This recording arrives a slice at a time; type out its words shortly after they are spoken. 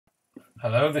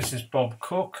Hello, this is Bob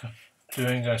Cook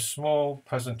doing a small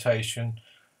presentation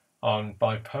on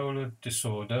bipolar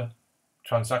disorder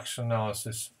transactional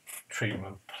analysis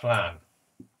treatment plan.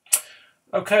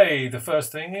 Okay, the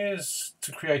first thing is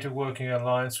to create a working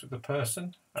alliance with the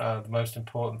person, the most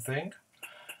important thing.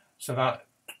 So that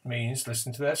means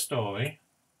listen to their story,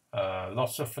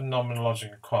 lots of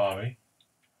phenomenological inquiry,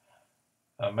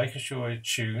 making sure you're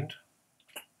tuned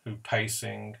through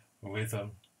pacing,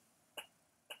 rhythm,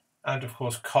 and of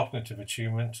course cognitive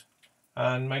attunement,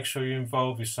 and make sure you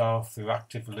involve yourself through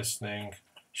active listening,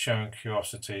 showing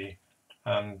curiosity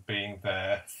and being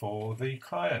there for the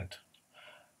client.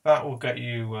 That will get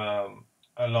you a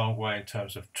long way in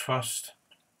terms of trust,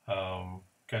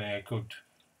 getting a good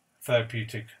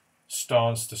therapeutic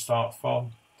stance to start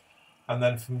from, and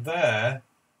then from there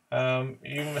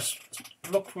you must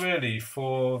look really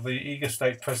for the ego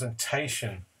state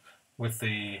presentation with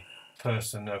the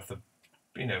person of the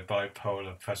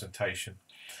bipolar presentation.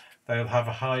 They'll have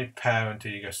a high parent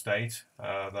ego state.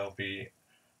 They'll be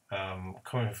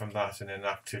coming from that in an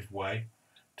active way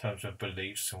in terms of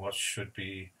beliefs and what should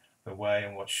be the way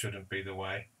and what shouldn't be the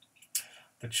way.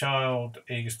 The child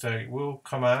ego state will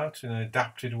come out in an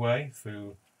adapted way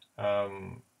through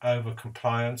over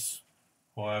compliance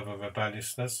or over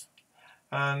rebelliousness,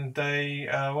 and they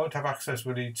won't have access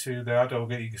really to the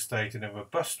adult ego state in a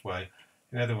robust way.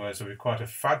 In other words, it'll be quite a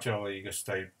fragile ego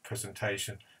state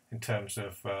presentation in terms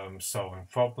of solving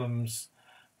problems,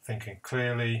 thinking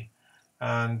clearly,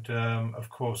 and of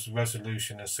course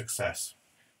resolution and success.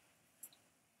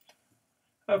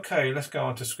 Okay, let's go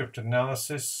on to script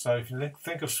analysis. So if you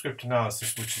think of script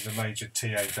analysis, which is a major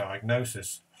TA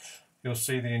diagnosis, you'll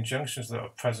see the injunctions that are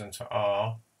present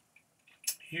are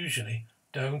usually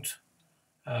don't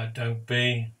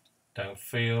be, don't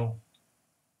feel,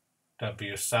 don't be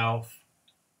yourself,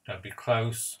 don't be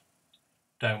close,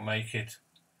 don't make it,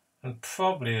 and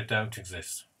probably a don't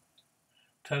exist.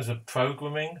 In terms of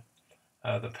programming,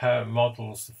 the parent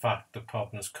models the fact that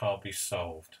problems can't be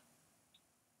solved.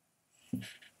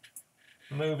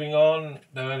 Moving on,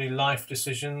 the early life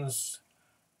decisions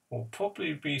will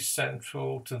probably be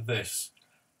central to this.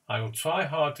 I will try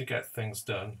hard to get things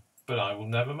done, but I will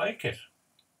never make it.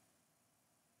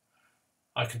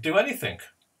 I could do anything,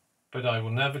 but I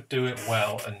will never do it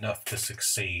well enough to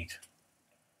succeed.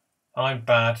 I'm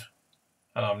bad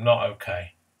and I'm not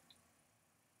okay.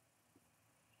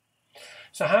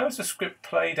 So how is the script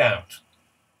played out?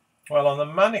 Well, on the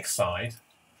manic side,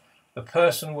 the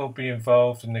person will be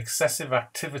involved in excessive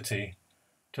activity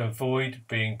to avoid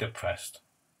being depressed.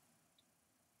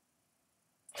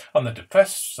 On the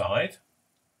depressed side,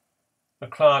 the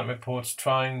client reports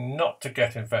trying not to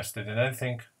get invested in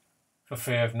anything for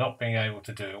fear of not being able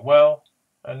to do it well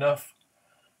enough,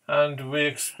 and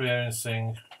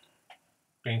re-experiencing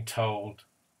being told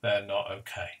they're not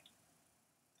okay.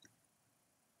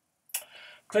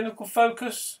 Clinical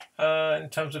focus in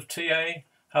terms of TA,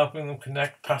 helping them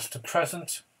connect past to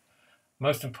present.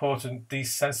 Most important,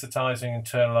 desensitizing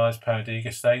internalized parent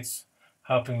ego states,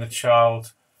 helping the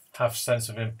child have sense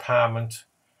of empowerment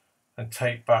and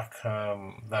take back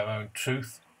their own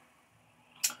truth.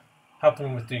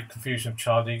 Helping with the confusion of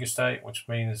child ego state, which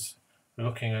means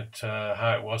looking at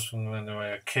how it was from when they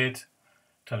were a kid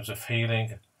in terms of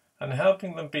healing, and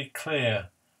helping them be clear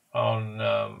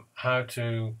on how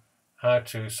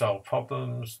to solve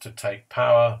problems, to take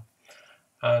power,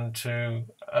 and to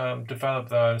develop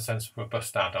their own sense of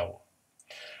robust adult.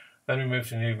 Then we move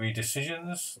to new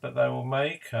re-decisions that they will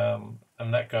make and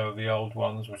let go of the old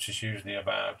ones, which is usually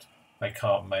about they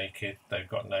can't make it, they've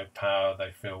got no power,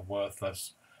 they feel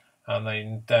worthless. And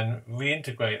they then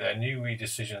reintegrate their new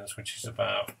re-decisions, which is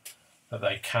about that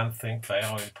they can think, they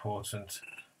are important,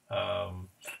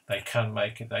 they can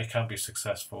make it, they can be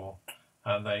successful,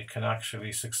 and they can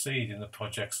actually succeed in the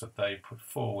projects that they put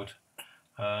forward.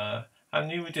 And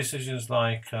new decisions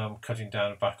like cutting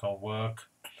down back on work,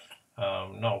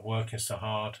 not working so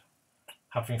hard,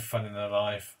 having fun in their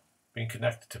life, being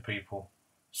connected to people,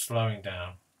 slowing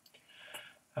down.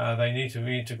 They need to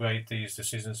reintegrate these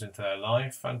decisions into their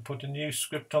life and put a new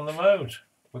script on the road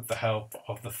with the help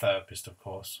of the therapist, of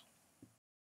course.